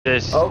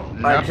This. Oh,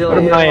 No. I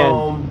actually hit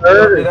home.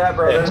 Don't do that,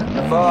 brother.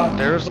 Fuck.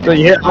 There's So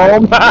you hit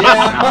home?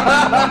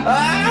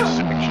 Yeah.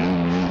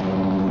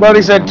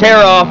 Buddy said tear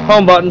off,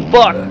 home button,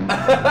 fuck.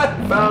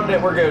 Found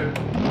it, we're good.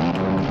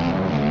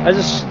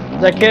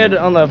 That kid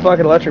on the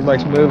fucking electric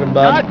bike's moving,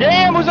 bud. God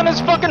damn, who's on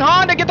his fucking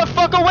Honda? Get the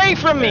fuck away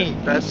from me!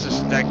 That's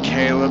just that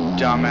Caleb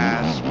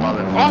dumbass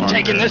motherfucker. I'm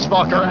taking this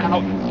fucker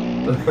out.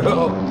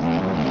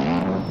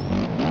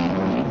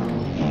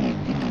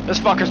 This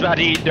fucker's about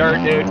to eat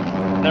dirt, dude.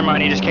 Never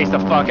mind, he just cased the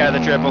fuck out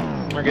of the triple.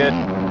 We're good.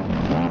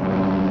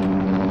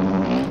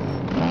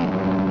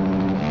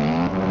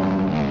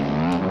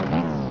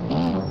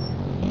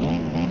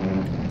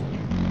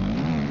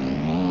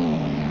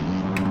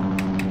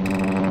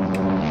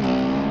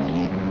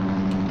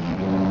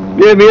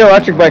 Yeah, me and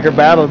electric bike are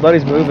battling,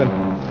 buddy's moving.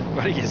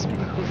 Buddy is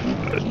moving.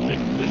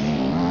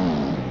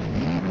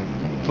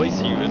 Place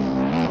are you in?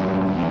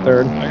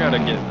 Third. I gotta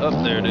get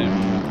up there, dude.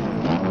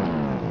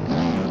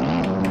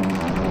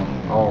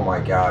 Oh my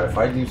god, if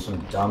I do some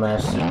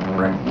dumbass shit,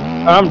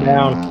 I'm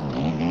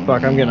down.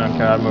 Fuck, I'm getting on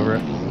COD, I'm over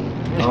it.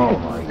 oh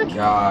my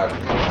god.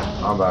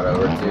 I'm about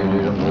over it too,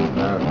 dude. I'm losing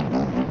out.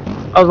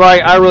 I was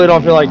like, I really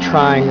don't feel like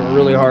trying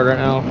really hard right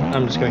now.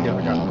 I'm just gonna get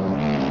on COD.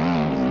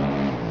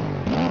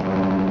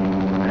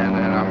 And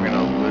then I'm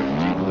gonna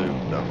loop-de-loop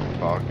the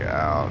fuck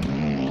out.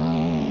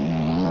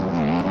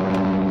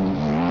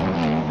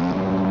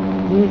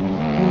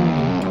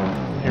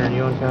 Aaron,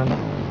 you on COD?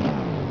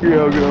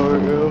 Yeah, I'll go.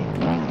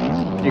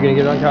 You gonna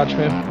get on couch,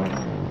 man?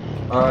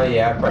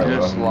 Yeah, I probably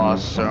just will.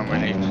 lost so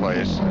many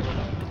places.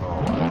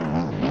 Oh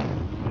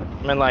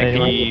I'm in like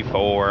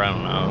P4, I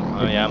don't know.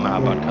 Oh yeah, I'm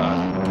out on COD.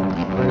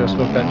 I'm gonna go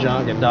smoke that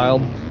junk, get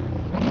dialed.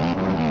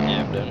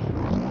 Yeah, I'm done.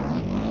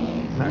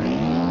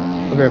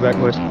 Alright. We'll be right back,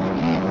 boys.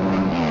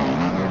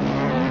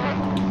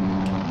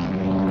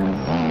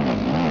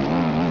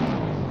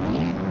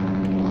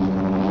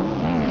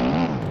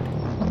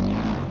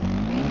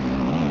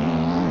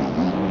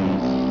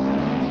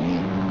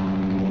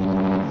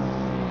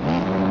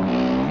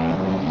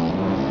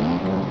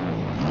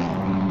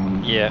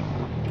 Yeah.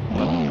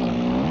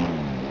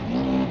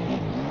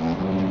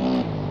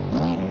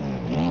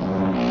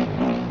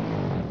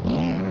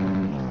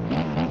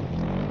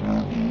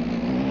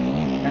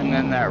 And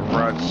then that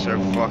rut's so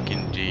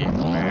fucking deep,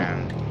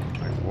 man.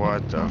 Like,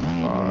 what the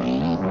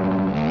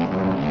fuck?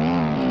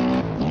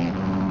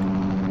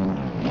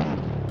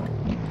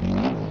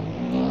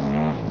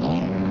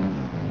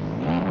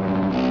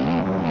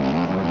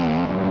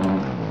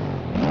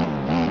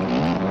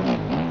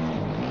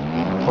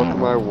 What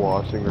am I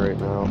watching right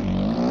now?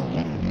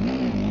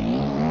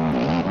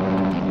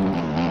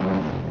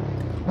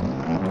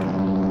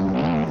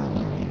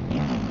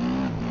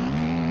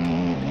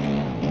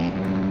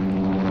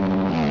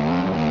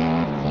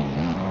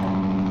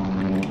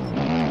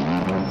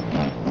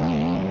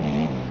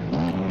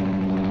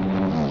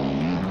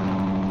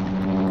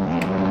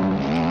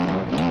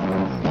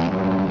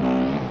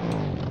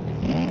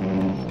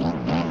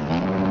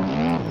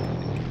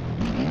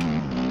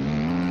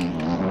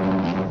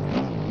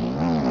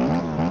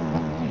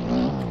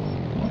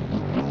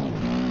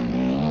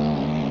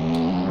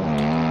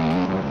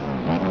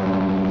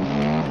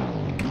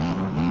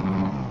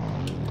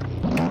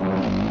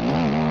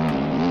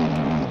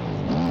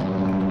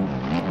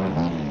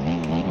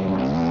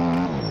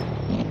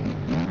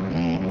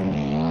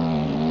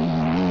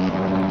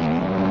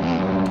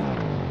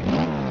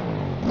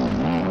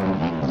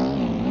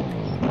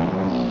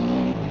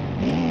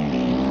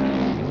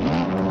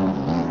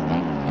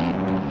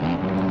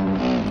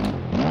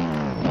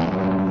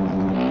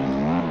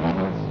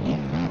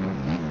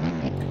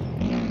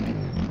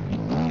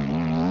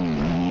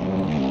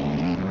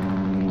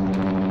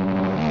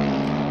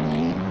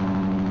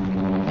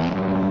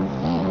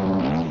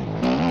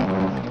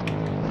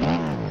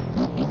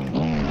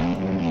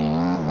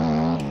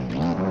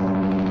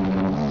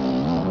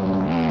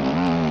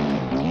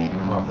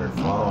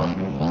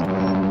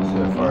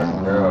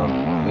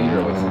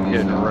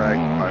 Getting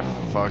wrecked by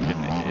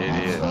fucking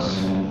idiots.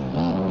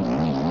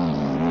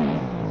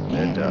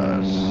 It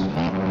does.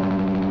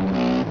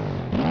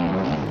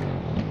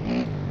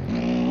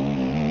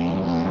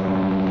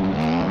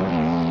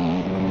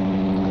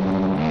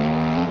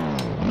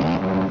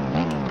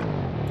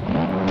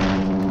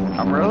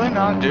 I'm really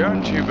not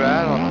doing too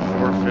bad on the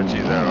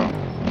 450 though.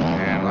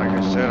 And like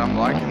I said, I'm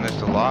liking this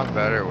a lot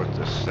better with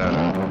this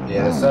setup.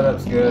 Yeah, the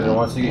setup's good, and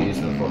once you get used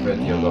to the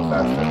 450, you'll go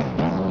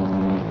faster.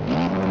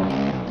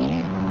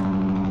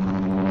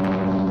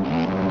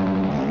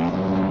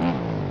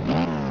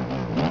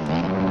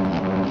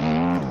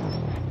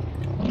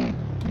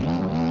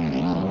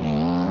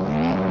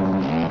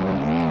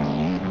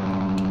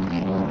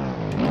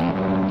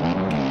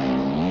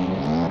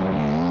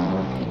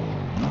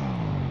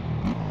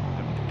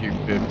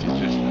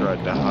 Just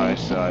tried the high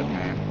side,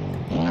 man.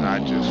 And I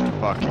just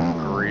fucking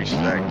greased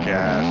that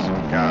gas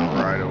and got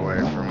right away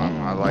from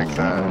him. I like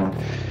that.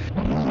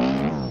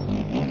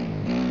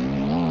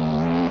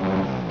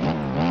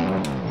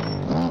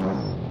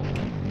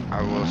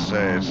 I will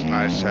say it's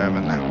nice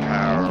having that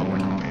power when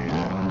you need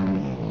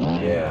it.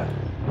 Yeah.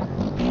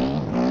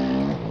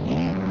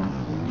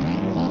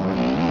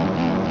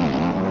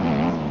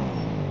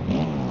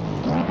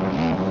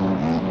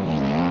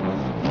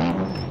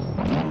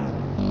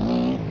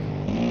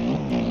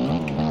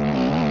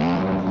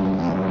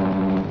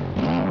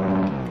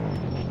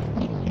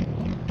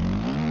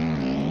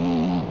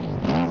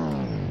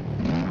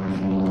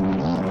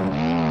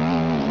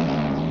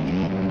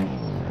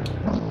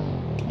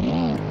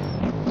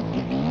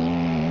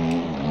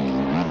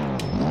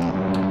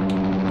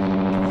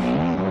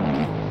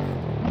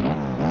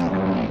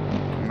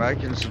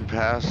 Making some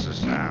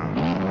passes now.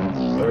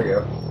 There we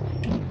go.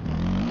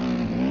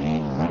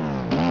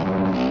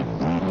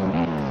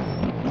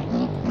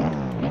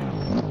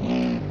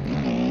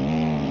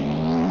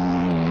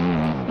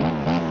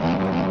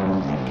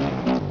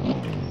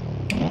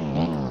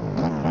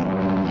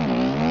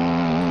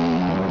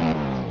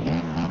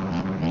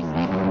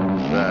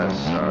 That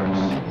sucks.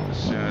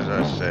 As soon as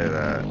I say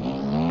that,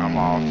 I'm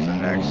off the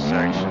next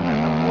section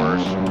in the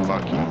worst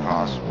fucking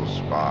possible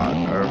spot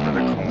over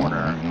the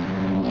corner.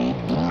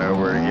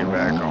 Nowhere to get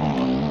back on.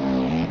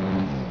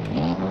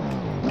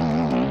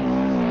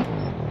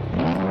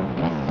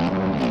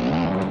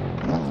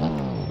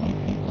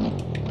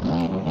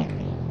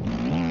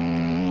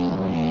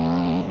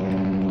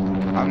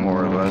 I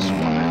more or less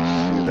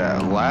wanted to do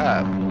that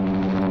lap.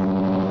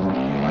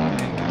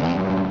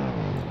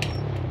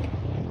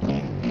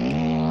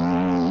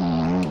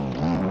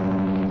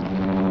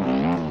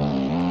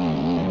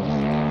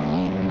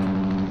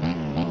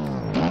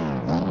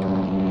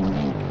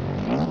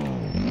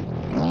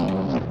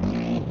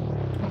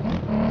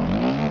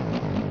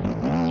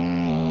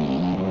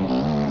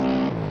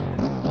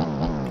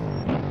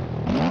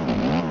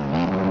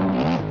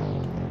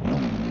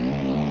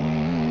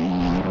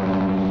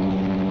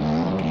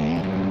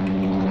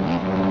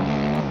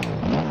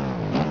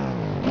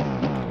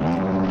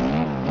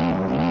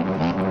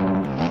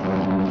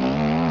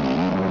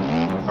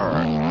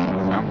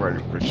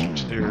 Ready for some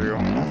cereal.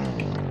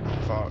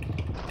 Fuck.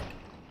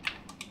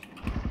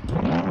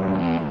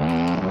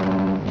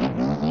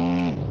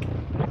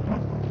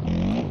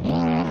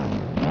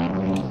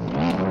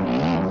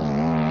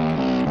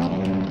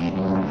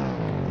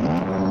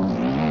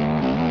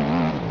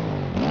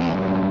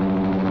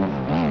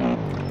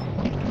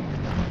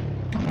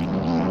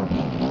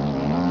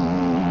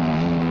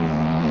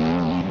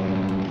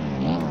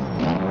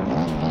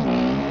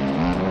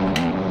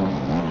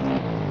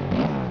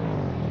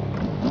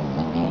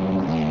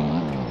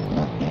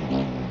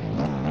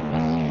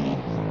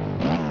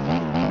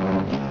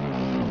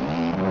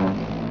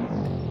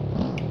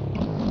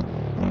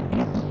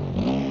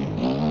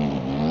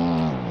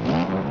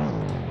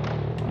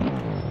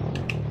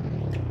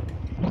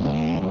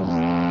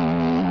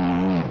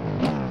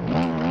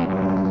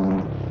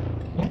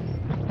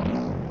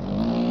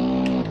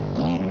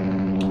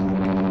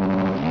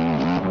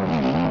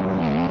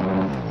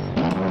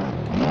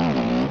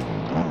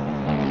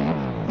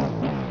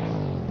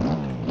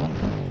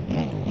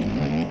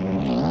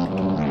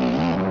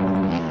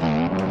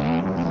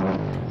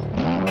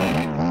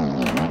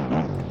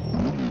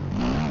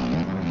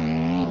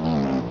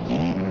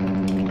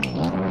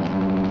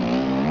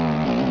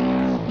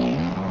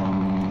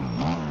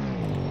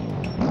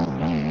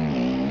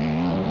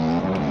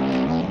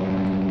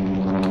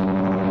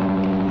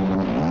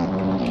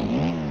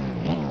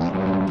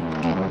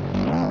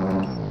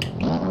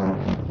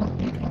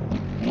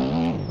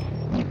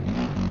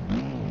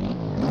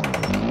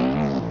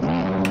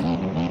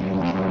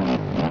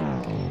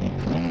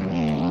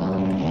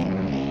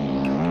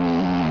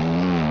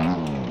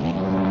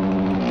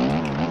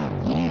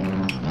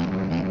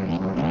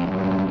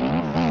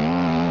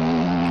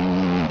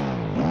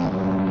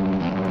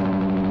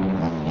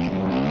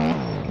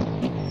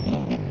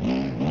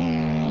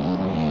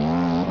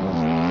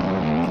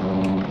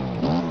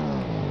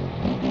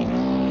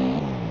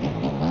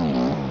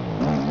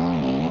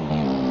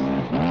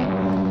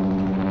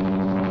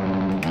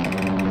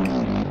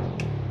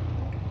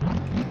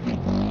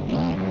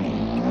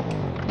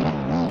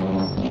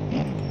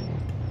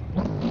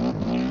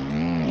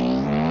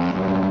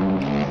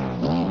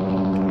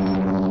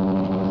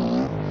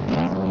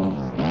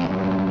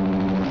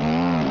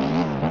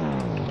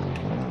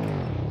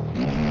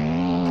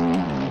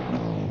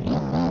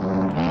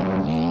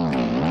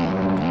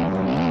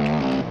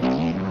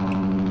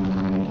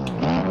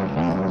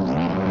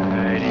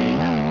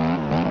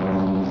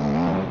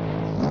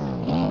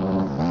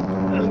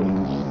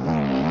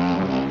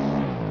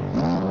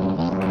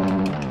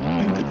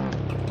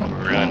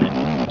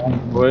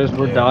 Boys,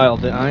 we're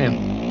dialed. I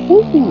am.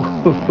 Woo.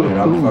 Dude,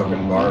 I'm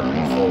fucking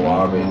barking full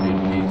lobby, dude.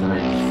 D3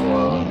 is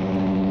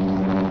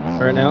flowing.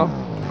 Right now?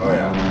 Oh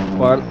yeah.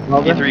 What?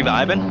 E3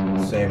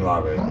 vibing? Same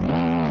lobby.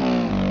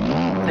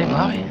 Same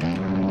lobby.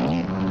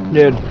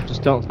 Dude,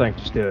 just don't think.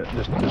 Just do it.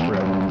 Just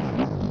rip.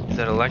 Is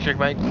that electric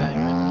bike?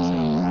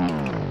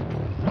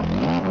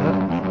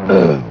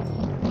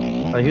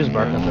 Oh, he was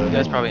barking though.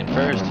 That's probably in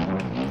first.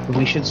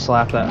 We should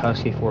slap that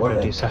Husky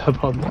 450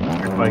 setup on the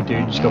electric bike,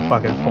 dude. Just go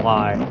fucking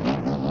fly.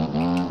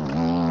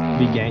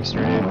 Be gangster,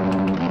 dude.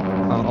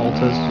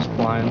 Altas, just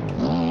flying.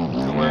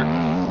 Good work.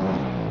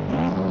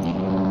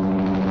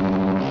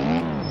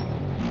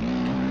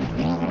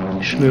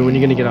 Shmoo, when are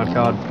you gonna get on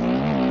COD?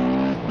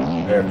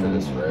 After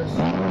this race.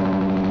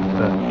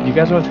 You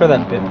guys wanna try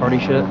that bit party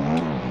shit?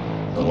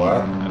 The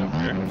what? I don't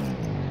care.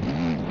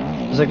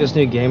 There's like this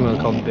new game mode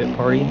called Bit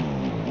Party. I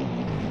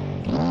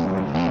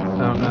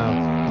don't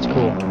know. It's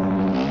cool.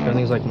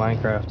 Everything's like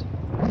Minecraft.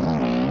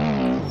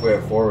 If we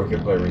have 4, we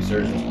could play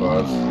Resurgence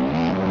Pods.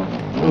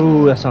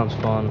 Ooh, that sounds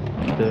fun,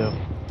 too.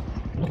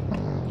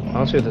 I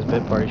want to see what this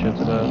Bit Party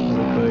shit's about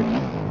really quick.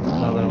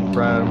 Now that I'm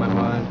fried out of my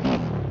mind.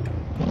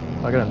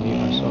 I gotta mute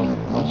myself.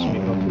 I'll just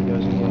mute both of you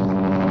guys again.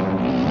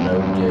 No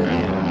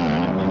kidding.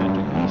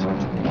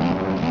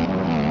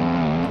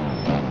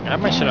 I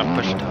have my shit on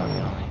push talk.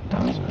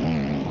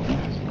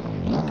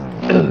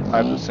 I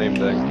have the same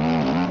thing.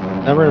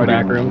 Now we're in the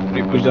back room.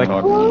 Any We'd push be like,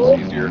 talk "Whoa." is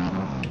easier.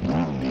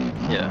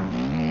 Yeah.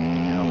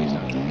 Always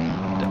not.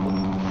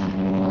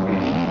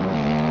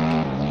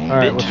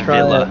 Alright, let's try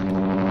Favela.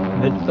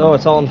 it. Oh,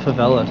 it's all in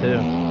favela, too.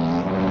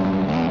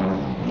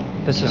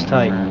 This is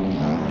tight.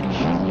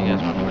 You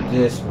guys want to play?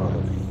 This mother.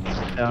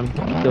 Down.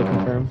 Still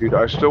confirmed. Dude,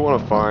 I still want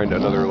to find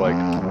another like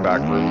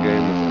backroom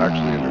game that's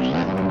actually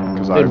interesting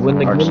because I Dude, when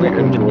the actually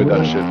enjoy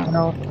that shit.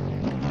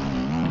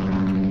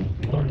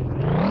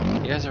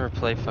 You guys ever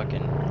play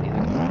fucking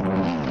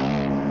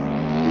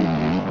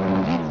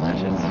That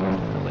shit's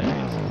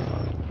hilarious.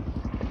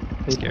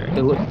 Scary.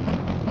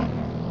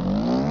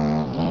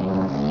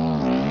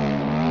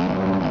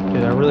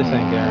 Dude, I really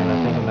think, Aaron,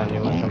 I think when that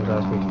new one comes out,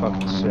 it's gonna be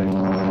fucking sick.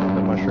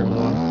 The mushroom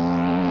one. I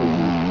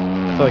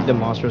feel like the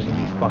monster's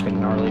gonna be fucking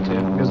gnarly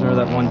too. Because there's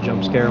that one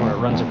jump scare when it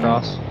runs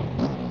across.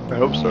 I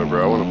hope so,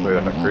 bro. I want to play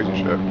that crazy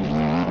shit.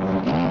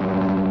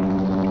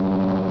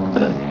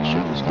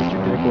 Should just get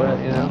your dick wet,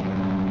 you know?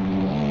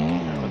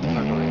 What the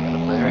fuck are we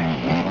gonna play right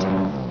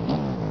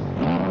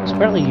So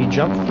apparently you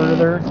jump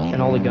further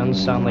and all the guns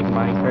sound like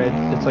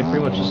Minecraft. It's like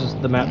pretty much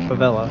just the map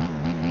favela.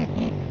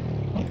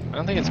 I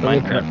don't think it's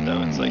Minecraft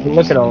though, it's like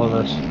Look at all of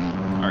us.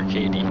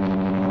 arcadey.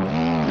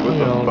 What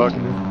the fuck?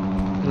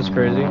 This is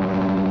crazy.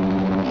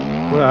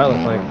 What do I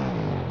look like?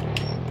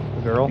 A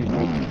girl?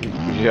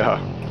 Yeah.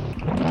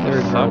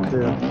 Very Fuck.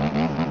 girl too.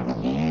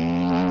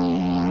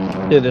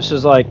 Dude, this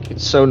is like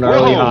so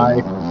gnarly Whoa!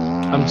 high.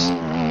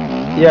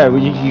 Yeah,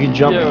 you can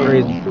jump Yo,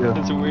 crazy too.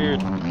 That's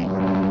weird.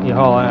 You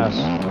haul ass.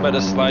 About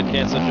to slide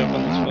cancel jump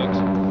on these folks.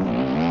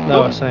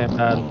 No, it's saying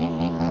bad.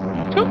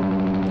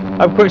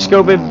 I'm quick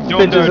scoping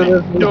bitches in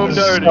this. Dome This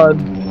is dirty. fun.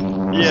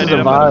 Yeah, This is dude, a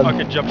I'm gonna vibe.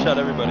 fucking jump shot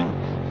everybody.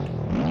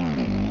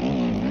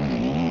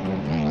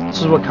 This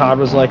is what COD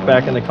was like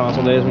back in the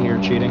console days when you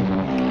were cheating.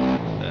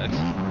 Thanks.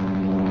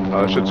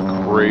 Oh, that shit's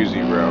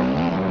crazy, bro.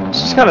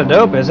 This is kind of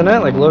dope, isn't it?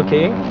 Like low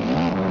key.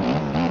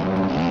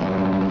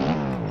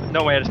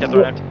 No way, I just got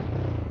thrown empty.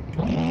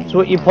 It's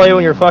what you play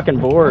when you're fucking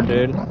bored,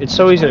 dude. It's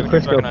so easy to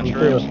quick scope Fucking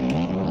on too. shrooms.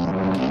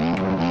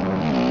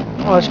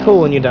 Oh, that's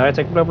cool when you die. It's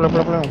like blah blah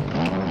blah blah.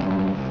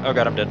 Oh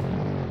god, I'm dead.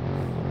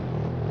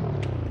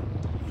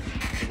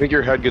 I think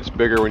your head gets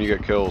bigger when you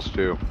get kills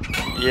too.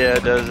 Yeah,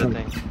 it does, I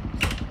think.